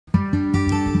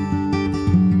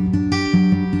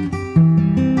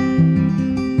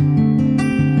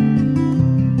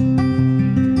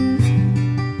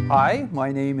Hi,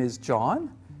 my name is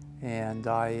Jon, and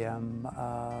I am,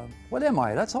 what am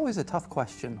I? That's always a tough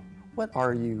question. What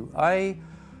are you? I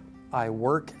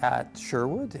work at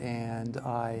Sherwood, and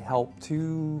I help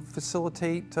to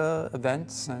facilitate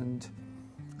events and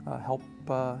help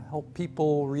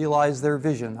people realize their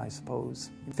vision, I suppose.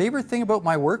 Favorite thing about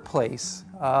my workplace?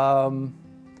 Well,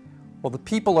 the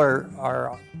people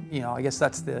are, you know, I guess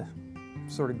that's the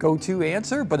sort of go-to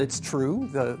answer, but it's true.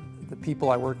 The people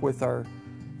I work with are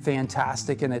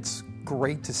fantastic, and it's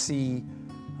great to see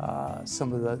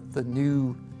some of the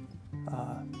new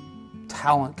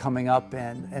talent coming up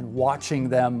and watching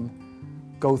them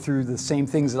go through the same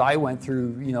things that I went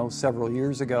through, you know, several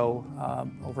years ago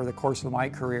over the course of my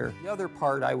career. The other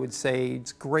part, I would say,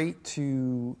 it's great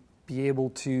to be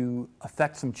able to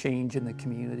affect some change in the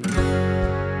community.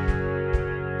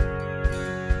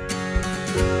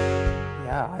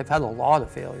 Yeah, I've had a lot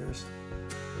of failures,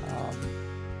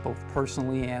 both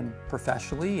personally and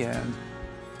professionally,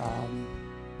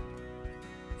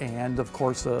 and of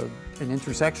course an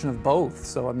intersection of both.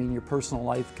 So I mean, your personal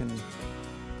life can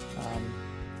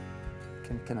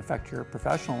affect your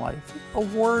professional life.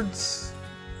 Awards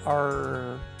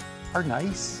are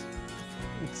nice.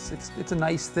 It's a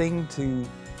nice thing to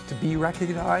be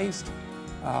recognized.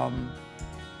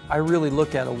 I really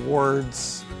look at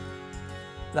awards,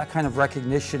 that kind of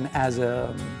recognition, as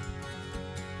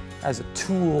a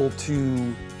tool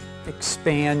to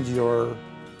expand your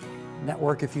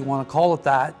network, if you want to call it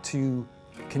that, to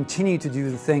continue to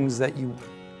do the things that you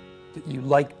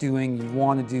like doing, you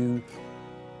want to do,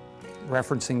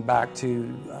 referencing back to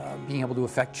being able to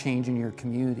affect change in your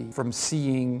community. From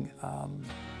seeing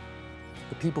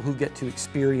the people who get to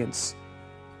experience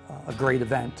a great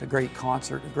event, a great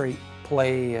concert, a great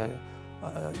play,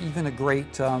 even a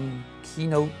great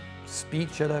keynote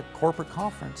speech at a corporate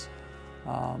conference.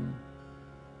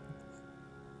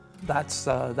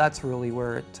 That's really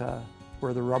where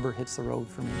the rubber hits the road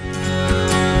for me.